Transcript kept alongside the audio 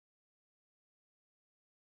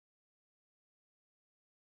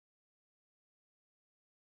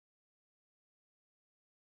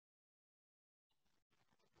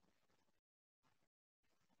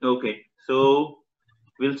Okay, so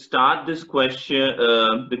we'll start this question,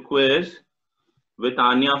 the quiz with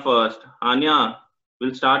Anya first. Anya,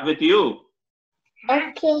 we'll start with you.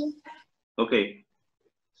 Okay. Okay,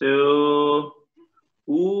 so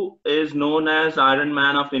who is known as Iron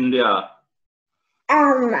Man of India?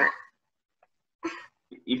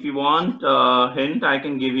 If you want a hint, I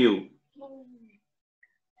can give you.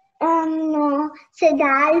 No,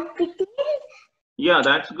 Sardar Patel. Yeah,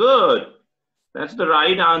 that's good. That's the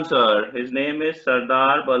right answer. His name is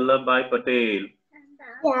Sardar Vallabhai Patel.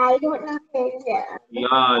 Yeah, I don't know his.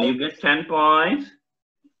 Yeah, you get 10 points.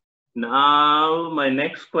 Now, my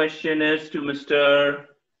next question is to Mr.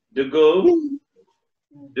 Dugu.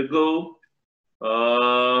 Dugu,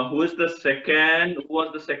 who was the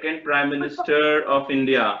second Prime Minister of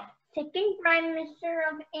India? Second Prime Minister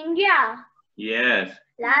of India, Yes,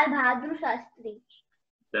 Lal Bahadur Shastri.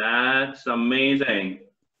 that's amazing.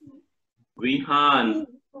 Vihan,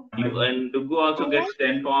 you and Dugu also gets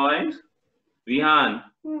 10 points. Vihan,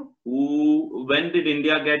 when did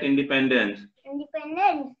India get independence?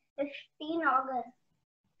 Independence, 15 August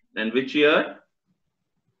And which year?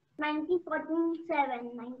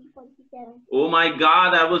 1947. Oh my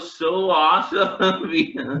God, that was so awesome.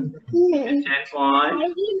 Vihan. 10 points. I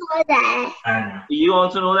didn't know that. You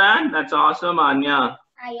also know that? That's awesome, Anya.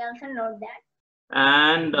 I also know that.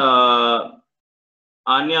 And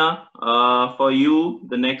Anya, for you,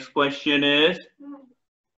 the next question is,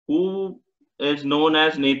 who is known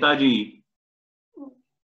as Netaji?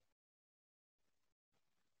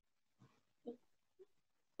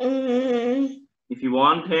 If you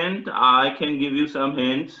want hint, I can give you some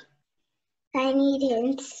hints. I need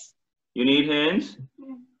hints. You need hints?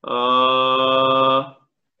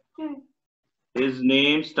 His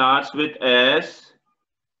name starts with S.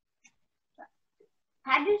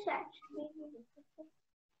 How do you search?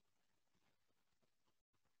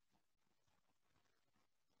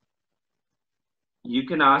 You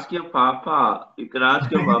can ask your papa. You can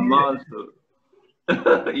ask your mama also.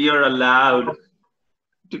 You're allowed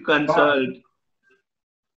to consult.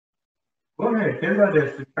 Go ahead, tell her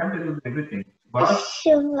this. You can't tell everything.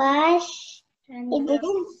 Subhash. It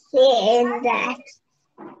didn't say in that.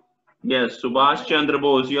 Yes, Subhash Chandra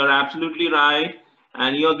Bose. You're absolutely right.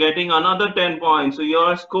 And you're getting another 10 points. So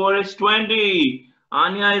your score is 20.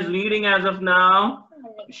 Anya is leading as of now.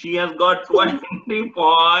 She has got 20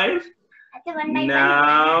 points.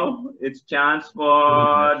 Now it's chance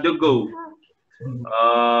for Dugu.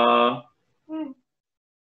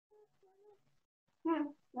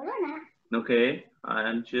 Okay,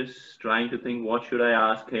 I'm just trying to think what should I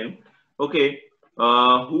ask him. Okay,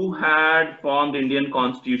 who had formed Indian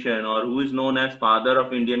Constitution, or who is known as father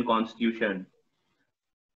of Indian Constitution?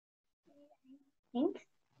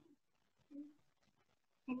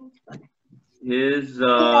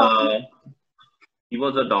 He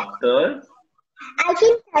was a doctor. I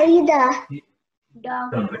can tell you the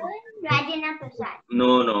Dr. Rajendra Prasad.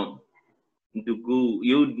 No. Dugu,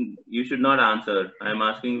 you should not answer. I'm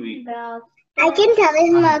asking we. I can tell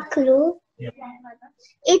him a clue.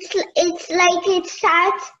 It's like it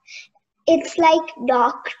starts. It's like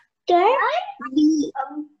Doctor B.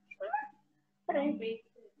 Dr.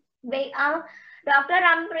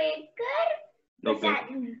 Ambedkar. Okay,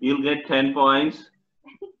 you'll get 10 points.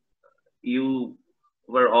 You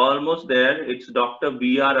were almost there. It's Dr.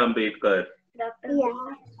 B.R. Ambedkar. Yeah.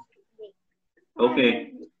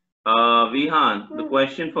 Okay. Vihan, the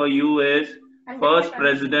question for you is first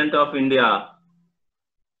president of India.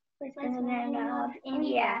 President of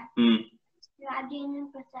India.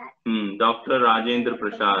 Rajendra Prasad. Dr. Rajendra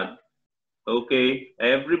Prasad. Okay.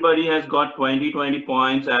 Everybody has got 20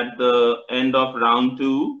 points at the end of round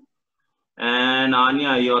 2. And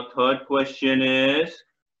Anya, your third question is,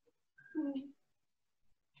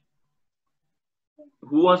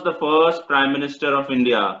 who was the first Prime Minister of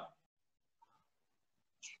India?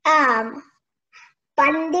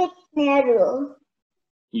 Pandit Nehru.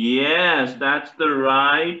 Yes, that's the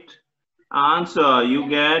right answer. You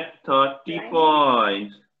get 30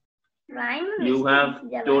 points. You have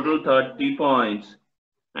total 30 points.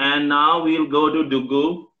 And now we'll go to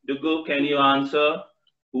Dugu. Dugu, can you answer?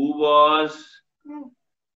 Who was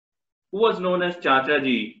known as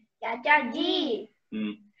Chachaji? Chachaji.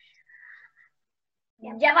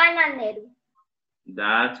 Jawahar Nehru.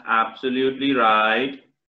 That's absolutely right.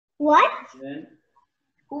 What?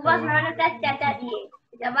 Who was known as Chachaji?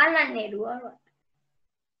 Jawahar Nehru or what?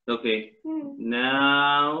 Okay.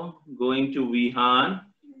 Now going to Vihan.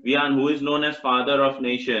 Vihan, who is known as Father of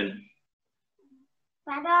Nation?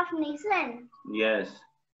 Father of Nation? Yes.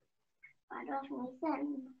 Father of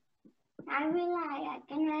Nation. I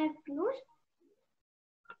can have clues.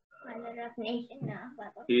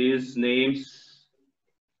 His names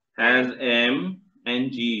has M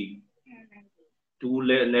and G.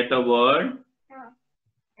 Two-letter word,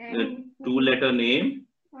 two-letter name,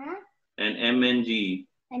 and M and G.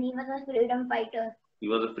 And he was a freedom fighter. He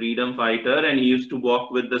was a freedom fighter and he used to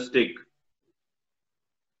walk with the stick.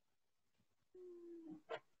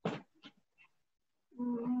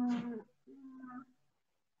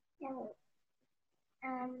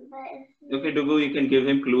 Okay, Dugu, you can give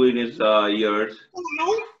him clue in his ears.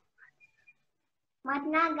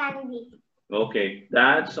 Mahatma Gandhi. Okay,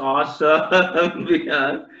 that's awesome.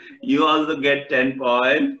 You also get 10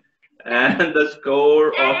 points. And the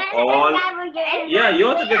score of all... Yeah, you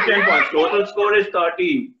also get 10 points. Total score is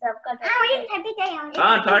 30.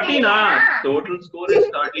 30 na. Total score is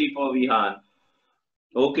 30 for Vihan.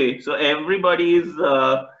 Okay, so everybody is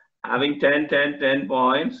having 10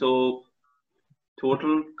 points. So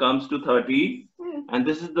total comes to 30. And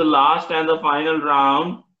this is the last and the final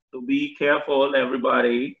round. So be careful,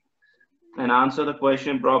 everybody, and answer the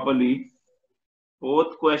question properly.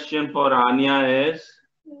 Fourth question for Anya is,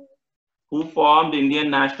 who formed Indian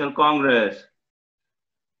National Congress?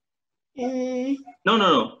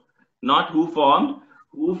 No. Not who formed.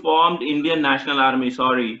 Who formed Indian National Army?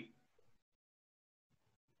 Sorry.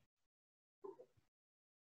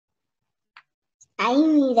 I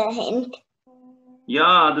need a hint.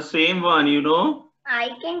 Yeah, the same one, you know. I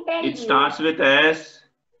can tell you. It starts with S.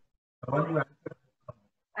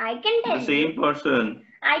 I can tell you. The same person.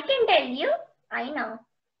 I can tell you. I know.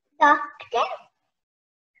 Doctor?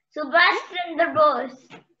 Subhash Chandra Bose.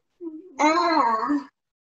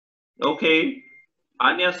 Okay.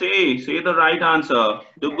 Anya, say the right answer.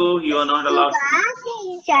 Dugu, you are not allowed.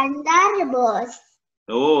 Subhash Chandra Bose.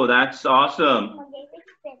 Oh, that's awesome.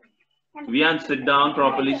 Vihan, sit down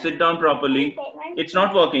properly. Sit down properly. It's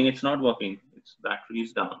not working. It's not working. Its battery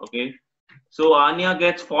is down. Okay. So Anya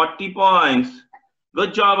gets 40 points.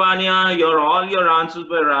 Good job, Anya. All your answers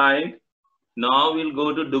were right. Now we'll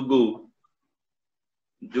go to Dugu.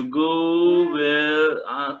 Dugu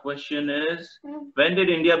will, question is, when did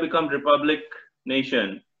India become Republic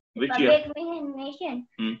Nation? Which year? Republic Nation.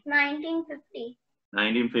 1950.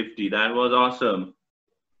 1950. That was awesome.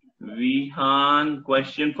 Vihan,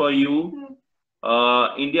 question for you.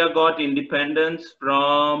 India got independence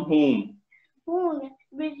from whom?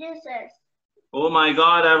 Britishers. Oh my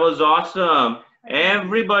God, that was awesome.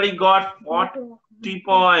 Everybody got 40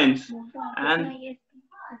 points. And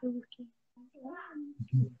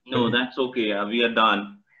no, that's okay. We are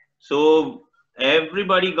done. So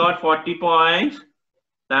everybody got 40 points.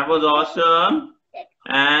 That was awesome.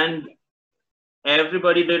 And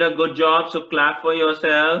everybody did a good job. So clap for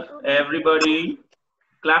yourself. Everybody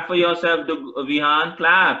clap for yourself. Vihan,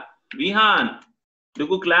 clap. Vihan,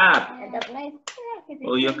 Dugu, clap.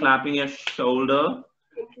 Oh, you're clapping your shoulder.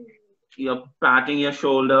 You're patting your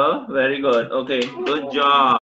shoulder. Very good. Okay, good job.